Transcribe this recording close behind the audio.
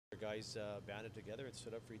guys banded together and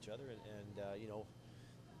stood up for each other, and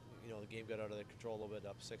the game got out of control a little bit,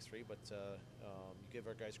 up 6-3, but you give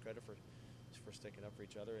our guys credit for sticking up for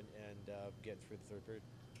each other and getting through the third period.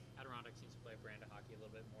 Adirondack seems to play a brand of hockey a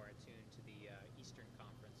little bit more attuned to the Eastern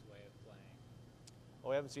Conference way of playing.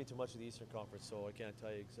 Oh, I haven't seen too much of the Eastern Conference, so I can't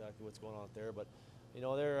tell you exactly what's going on out there. But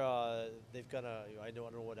they've kind of I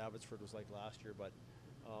don't know what Abbotsford was like last year, but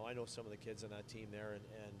I know some of the kids on that team there,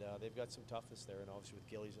 and they've got some toughness there. And obviously with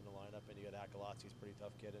Gillies in the lineup, and you got Akalatzi's a pretty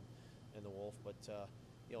tough kid, and the Wolf. But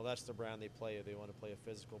that's the brand they play. They want to play a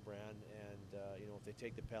physical brand, and if they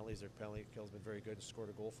take the penalties, their penalty kill has been very good and scored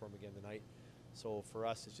a goal for them again tonight. So for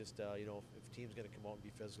us, it's just if a team's going to come out and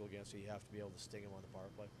be physical against you, you have to be able to sting them on the power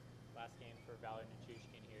play. Last game for Valerie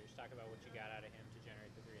Nichushkin here. Just talk about what you got out of him to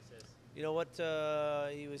generate the 3 assists. You know what?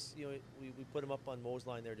 He was. We put him up on Mo's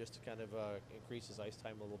line there just to kind of increase his ice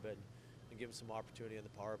time a little bit and give him some opportunity on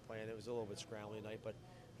the power play. And it was a little bit scrambling tonight, but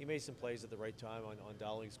he made some plays at the right time on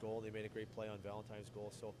Dowling's goal. And they made a great play on Valentine's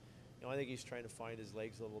goal. So, I think he's trying to find his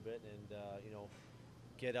legs a little bit and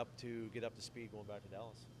get up to speed going back to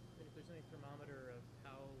Dallas. And if there's any thermometer of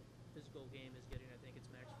how physical game is getting, I think it's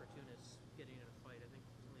Max Fortuna's getting in a fight. I think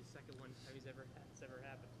it's only the second one it's ever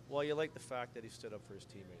happened. Well, you like the fact that he stood up for his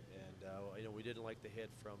teammate, and we didn't like the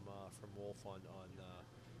hit from Wolf on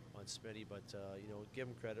Smitty, but give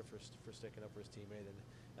him credit for sticking up for his teammate, and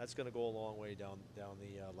that's going to go a long way down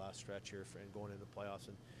the last stretch here and going into the playoffs.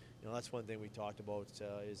 And that's one thing we talked about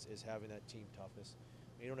is having that team toughness.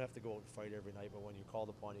 You don't have to go out and fight every night, but when you're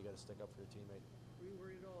called upon, you got to stick up for your teammate. Were you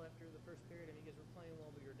worried at all after the first period? I mean, you guys were playing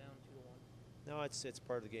well, but you're down 2-1. No, it's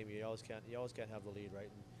part of the game. You always can't have the lead,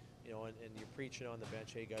 right? And you're preaching on the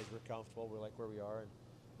bench, hey guys, we're comfortable, we like where we are, and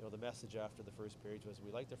the message after the first period was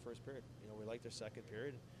we liked the first period. We liked their second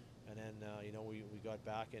period, and then we got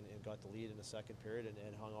back and got the lead in the second period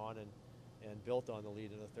and hung on and built on the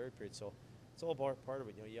lead in the third period. So it's all part of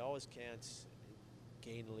it. You always can't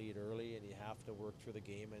gain the lead early, and you have to work through the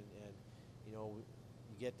game, and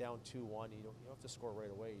you get down 2-1, you don't have to score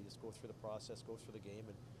right away. You just go through the process, go through the game,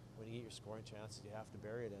 and when you get your scoring chances, you have to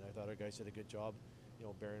bury it. And I thought our guys did a good job,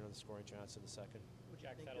 burying on the scoring chance in the second.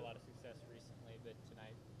 Jack's had a lot of success recently, but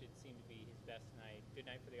tonight did seem to be his best night. Good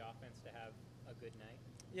night for the offense to have a good night.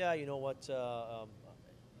 Yeah, you know what?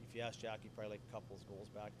 If you ask Jack, he'd probably like a couple of goals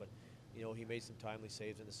back, but he made some timely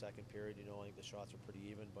saves in the second period. I think the shots were pretty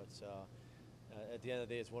even, but at the end of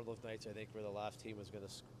the day, it's one of those nights I think where the last team was going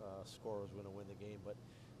to score was going to win the game. But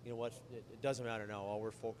you know what? It doesn't matter now. All we're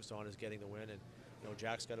focused on is getting the win, and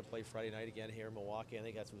Jack's got to play Friday night again here in Milwaukee. I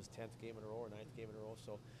think that's his 10th game in a row or 9th game in a row.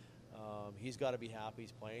 So he's got to be happy.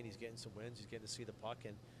 He's playing. He's getting some wins. He's getting to see the puck,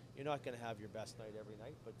 and you're not going to have your best night every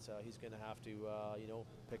night, but he's going to have to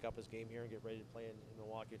pick up his game here and get ready to play in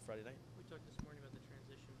Milwaukee on Friday night. We talked this morning about the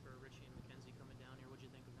transition for Richie and McKenzie coming down here. What did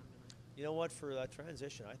you think of them tonight? You know what? For that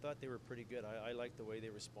transition, I thought they were pretty good. I liked the way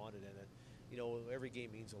they responded in it. Every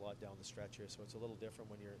game means a lot down the stretch here, so it's a little different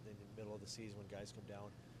when you're in the middle of the season when guys come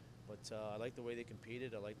down. But I like the way they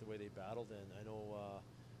competed. I like the way they battled, and I know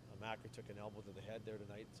Macker took an elbow to the head there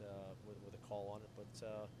tonight with a call on it. But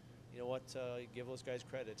you know what? Give those guys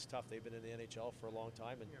credit. It's tough. They've been in the NHL for a long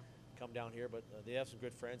time and come down here, but they have some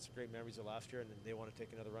good friends, some great memories of last year, and they want to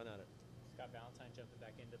take another run at it. Scott Valentine jumping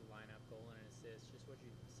back into the lineup, goal and an assist. Just what did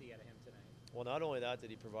you see out of him tonight? Well, not only that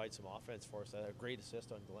did he provide some offense for us. A great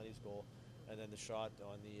assist on Delaney's goal, and then the shot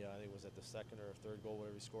on the I think it was at the second or third goal,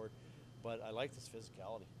 whatever he scored. But I liked his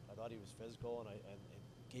physicality. I thought he was physical, and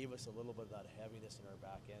gave us a little bit of that heaviness in our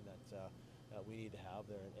back end that we need to have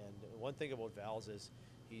there. And one thing about Val's is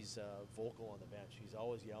he's vocal on the bench. He's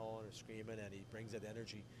always yelling or screaming, and he brings that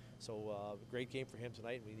energy. So great game for him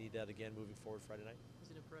tonight, and we need that again moving forward Friday night.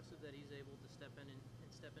 Is it impressive that he's able to step in and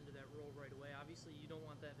step into that role right away? Obviously, you don't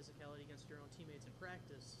want that physicality against your own teammates in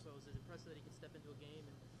practice, so is it impressive that he can step into a game?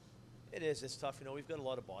 It is. It's tough. We've got a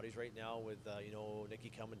lot of bodies right now with,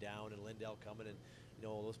 Nicky coming down and Lindell coming, and,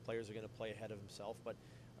 those players are going to play ahead of himself. But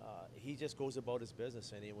he just goes about his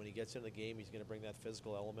business, and when he gets into the game, he's going to bring that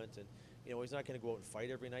physical element. And, he's not going to go out and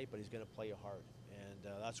fight every night, but he's going to play you hard.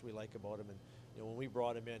 And that's what we like about him. And, when we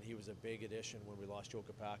brought him in, he was a big addition when we lost Joe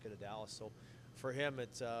Kapaka to Dallas. So for him,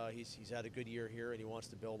 it's he's had a good year here, and he wants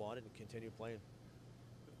to build on it and continue playing.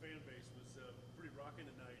 The fan base was pretty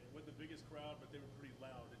rocking tonight. It wasn't the biggest crowd, but they were pretty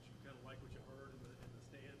loud. Did you kind of like what you heard in the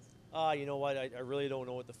stands? You know what? I really don't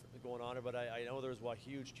know what's going on here, but I know there was a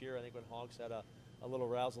huge cheer. I think when Honks had a little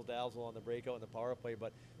razzle-dazzle on the breakout and the power play,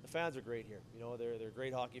 but the fans are great here. They're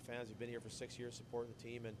great hockey fans. They've been here for 6 years supporting the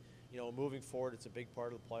team, and moving forward, it's a big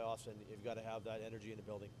part of the playoffs, and you've got to have that energy in the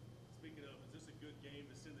building. Speaking of, is this a good game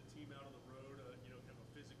to send the team out on the road? Kind of a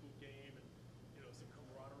physical game, and some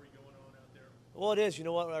camaraderie going on out there. Well, it is. You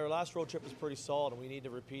know what? Our last road trip was pretty solid, and we need to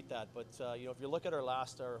repeat that. But you know, if you look at our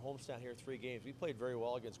homestand here, 3 games, we played very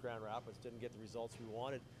well against Grand Rapids. Didn't get the results we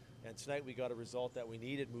wanted, and tonight we got a result that we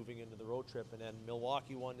needed moving into the road trip. And then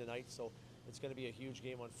Milwaukee won tonight, so it's going to be a huge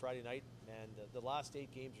game on Friday night. And the last 8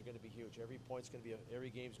 games are going to be huge. Every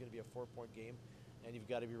game is going to be a 4-point game, and you've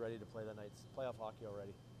got to be ready to play that night. It's playoff hockey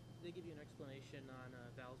already. Did they give you an explanation on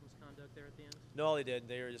Val's misconduct there at the end? No, they didn't.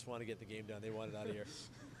 They just want to get the game done. They want it out of here.